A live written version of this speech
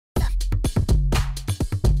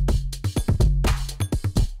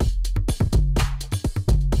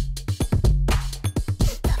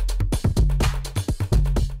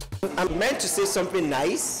I'm meant to say something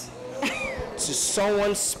nice to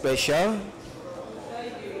someone special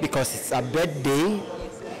because it's a birthday.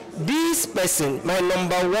 This person, my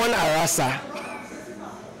number one harasser,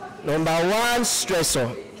 number one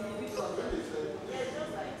stressor,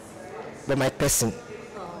 but my person.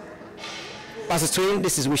 Pastor Toyin,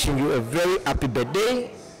 this is wishing you a very happy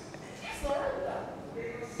birthday.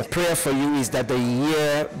 My prayer for you is that the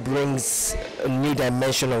year brings a new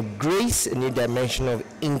dimension of grace, a new dimension of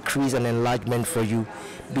increase and enlargement for you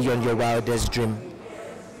beyond your wildest dream.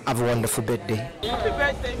 Have a wonderful birthday. Happy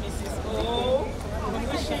birthday, Mrs. O. I'm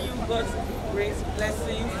wishing you God's grace,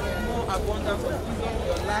 blessings, more abundance of wisdom in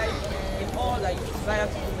your life, in all that you desire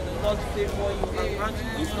to do. May the Lord favor you and grant you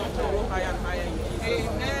wisdom to grow higher and higher in Jesus' name.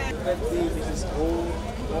 Happy birthday, Mrs. O.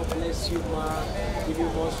 God bless you, ma. Give you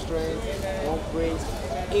more strength, more grace.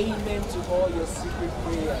 Amen to all your secret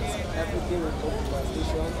prayers. Every day will come to my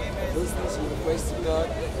station. Those things you request to God,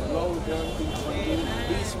 the Lord will grant things for you.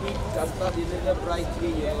 This week has started another bright day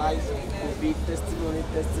in your life. Will be testimony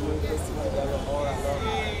that will all along.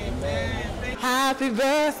 Amen. Happy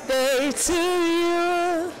birthday to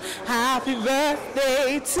you. Happy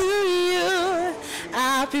birthday to you.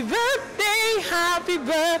 Happy birthday, happy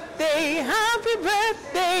birthday, happy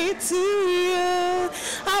birthday to you.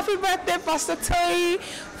 Happy birthday, Pastor Toyin,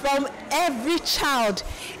 from every child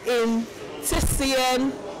in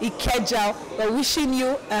TCN Ikeja. We're wishing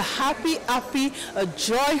you a happy, a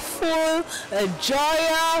joyful, a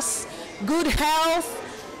joyous, good health.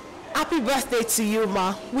 Happy birthday to you,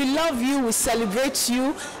 ma. We love you. We celebrate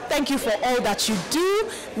you. Thank you for all that you do.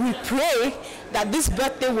 We pray that this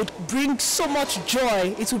birthday would bring so much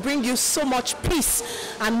joy. It will bring you so much peace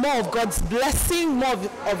and more of God's blessing, more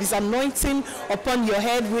of His anointing upon your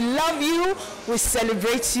head. We love you. We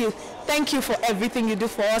celebrate you. Thank you for everything you do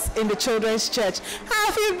for us in the Children's Church.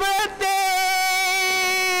 Happy birthday!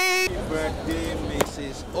 Happy birthday,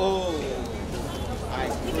 Mrs. O. I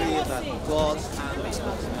pray that God's hand will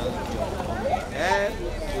continually be upon your head.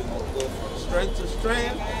 You will go from strength to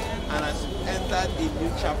strength, and as you enter a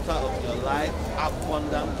new chapter of your life,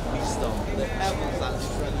 abundant wisdom, the heavens and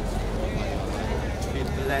strength be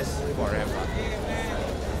blessed forever.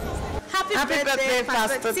 Happy birthday,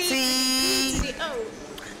 Pastor T. To the O,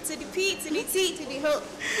 to the P, to the T, to the O,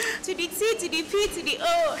 to the T, to the P, to the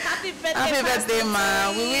O. Happy birthday, Happy birthday, Pastor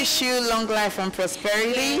ma. T. We wish you long life and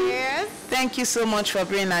prosperity. Yes. Thank you so much for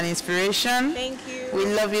being an inspiration. Thank you. We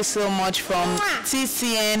love you so much from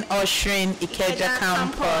TCN Oshrin Ikeja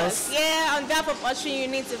Campus. Yeah, on behalf of Oshrin, you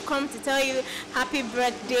need to come to tell you happy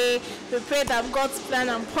birthday. We pray that God's plan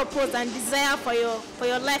and purpose and desire for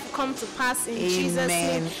your life come to pass in Jesus'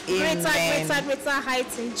 name. Greater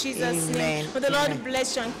heights in Jesus' name. May the Lord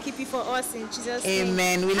bless you and keep you for us in Jesus' name.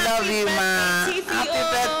 Amen. We love you, ma. TPO. Happy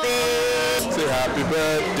birthday. Say happy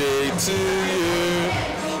birthday to you.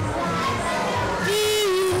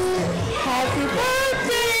 Happy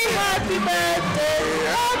birthday, happy birthday,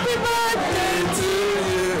 happy birthday to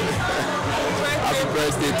you. Happy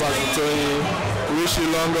birthday, Pastor Toyin. We wish you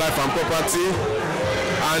long life and property,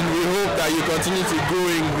 and we hope that you continue to grow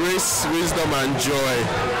in grace, wisdom, and joy.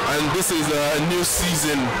 And this is a new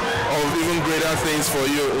season of even greater things for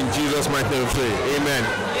you. In Jesus' mighty name, we pray. Amen.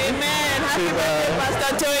 Amen. Happy birthday,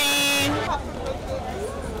 Pastor Toyin.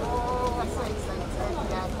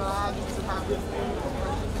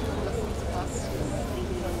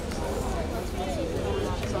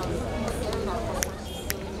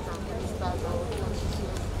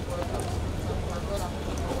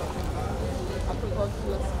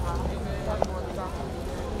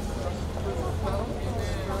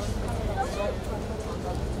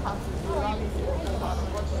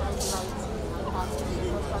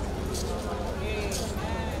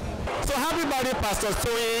 So happy birthday, Pastor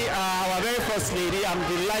Toyin, our very first lady. I'm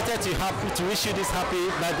delighted to wish you this happy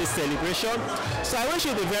birthday celebration. So I wish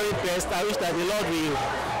you the very best. I wish that the Lord will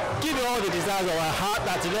give you all the desires of our heart,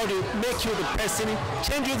 that the Lord will make you the person,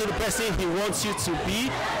 change you to the person He wants you to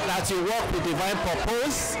be, that you walk with divine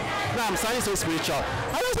purpose. Now I'm sounding so spiritual.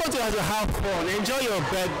 I just want you to have fun, enjoy your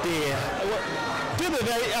birthday. Do the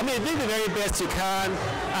very best you can.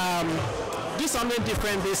 Do something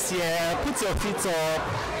different this year. Put your feet up.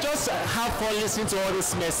 Just have fun listening to all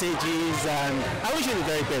these messages, and I wish you the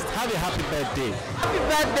very best. Have a happy birthday. Happy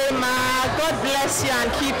birthday, ma. God bless you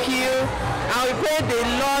and keep you. And we pray the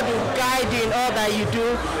Lord will guide you in all that you do.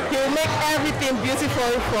 He will make everything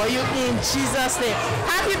beautiful for you in Jesus' name.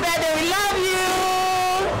 Happy birthday. We love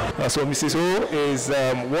you. So Mrs. O is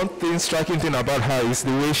one striking thing about her is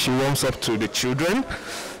the way she warms up to the children.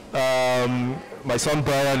 My son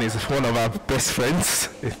Brian is one of our best friends.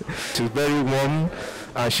 She's very warm,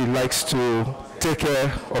 and she likes to take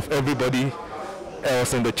care of everybody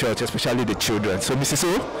else in the church, especially the children. So Mrs.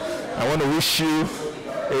 O, I want to wish you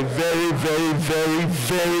a very, very, very,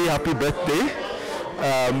 very happy birthday.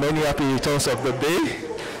 Many happy returns of the day.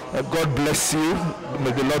 God bless you.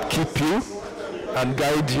 May the Lord keep you and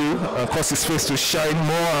guide you and cause his face to shine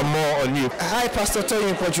more and more on you. Hi, Pastor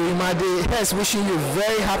Toyin, Poju-Oyemade. Yes, wishing you a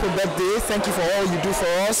very happy birthday. Thank you for all you do for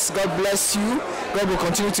us. God bless you. God will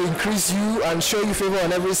continue to increase you and show you favor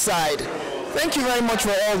on every side. Thank you very much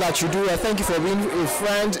for all that you do. I thank you for being a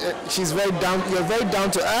friend. You're very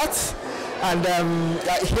down to earth. And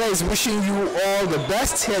here is wishing you all the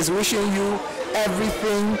best. Here is wishing you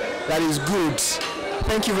everything that is good.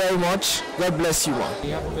 Thank you very much. God bless you all. Happy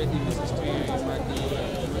birthday, Mrs. Toyin.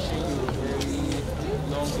 Wishing you a very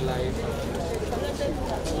long life,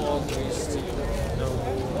 more grace to you,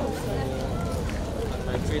 and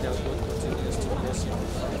I pray that God continues to bless you.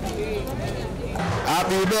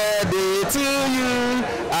 Happy birthday to you.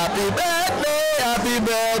 Happy birthday, happy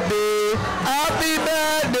birthday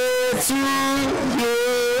to you.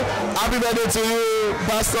 Happy birthday to you,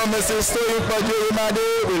 Pastor Mrs. Toyin Poju-Oyemade.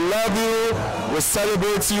 We love you. We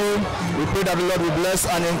celebrate you. We pray that the Lord will bless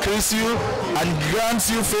and increase you and grant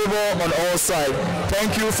you favor on all sides.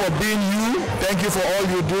 Thank you for being you. Thank you for all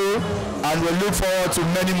you do. And we look forward to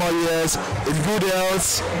many more years in good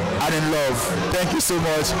health and in love. Thank you so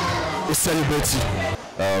much. We celebrate you.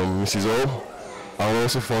 Mrs. O, I will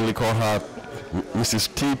also fondly call her Mrs.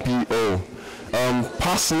 TPO.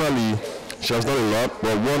 Personally, she has done a lot,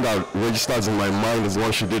 but one that registers in my mind is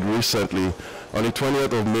one she did recently. On the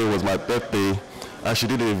 20th of May was my birthday, and she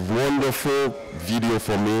did a wonderful video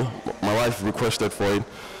for me. My wife requested for it,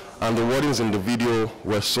 and the wordings in the video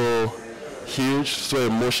were so huge, so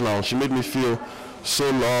emotional. She made me feel so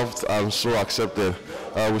loved and so accepted.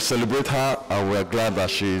 We celebrate her, and we're glad that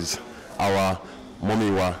she's our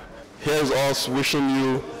mommy. Here's us wishing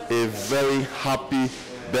you a very happy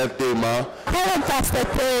birthday, ma. Hello, Pastor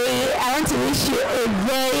Toyin. I want to wish you a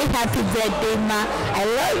very happy birthday, ma. I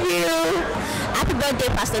love you. Happy birthday,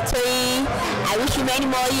 Pastor Toyin. I wish you many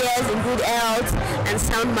more years in good health and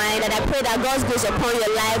sound mind, and I pray that God's grace upon your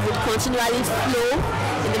life will continually flow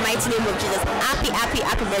in the mighty name of Jesus. Happy birthday.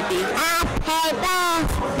 Happy birthday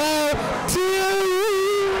to you.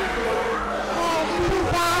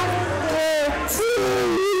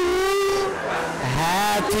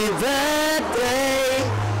 Happy birthday,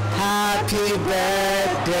 happy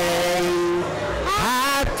birthday,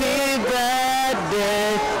 happy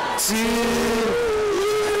birthday to you.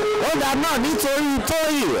 Ó dà náà nítorí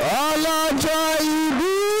Tóyìn ọlọ́jọ́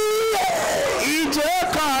ìbí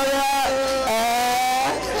ìjókòó rẹ̀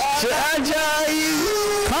ṣáájá yìí.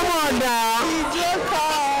 Come on now.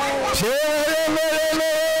 Ṣé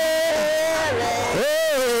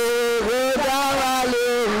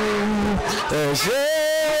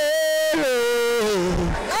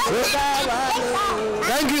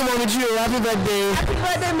Thank you, Mommy Gio. Happy birthday. Happy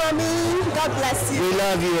birthday, Mommy. God bless you. We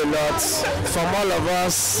love you a lot. From all of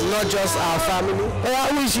us, not just our family.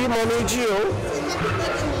 I wish you, Mommy Gio.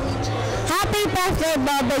 Happy birthday,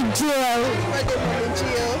 Baba Gio.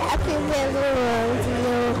 Happy birthday, Mommy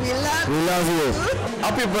Gio. We love you.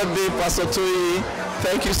 Happy birthday, Pastor Toyin.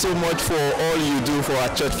 Thank you so much for all you do for our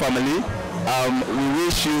church family. We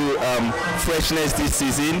wish you freshness this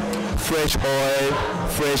season, fresh oil,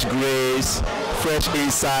 fresh grace, fresh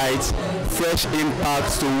insights, fresh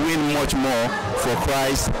impact to win much more for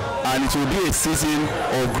Christ, and it will be a season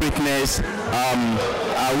of greatness.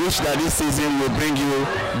 I wish that this season will bring you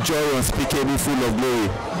joy unspeakable, full of glory.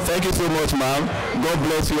 Thank you so much, ma'am. God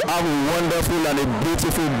bless you. Have a wonderful and a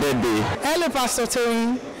beautiful birthday. Hello, Pastor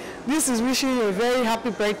Toyin. This is wishing you a very happy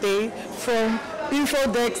birthday from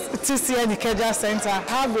Infodex TCN Ikeja Center.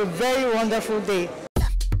 Have a very wonderful day.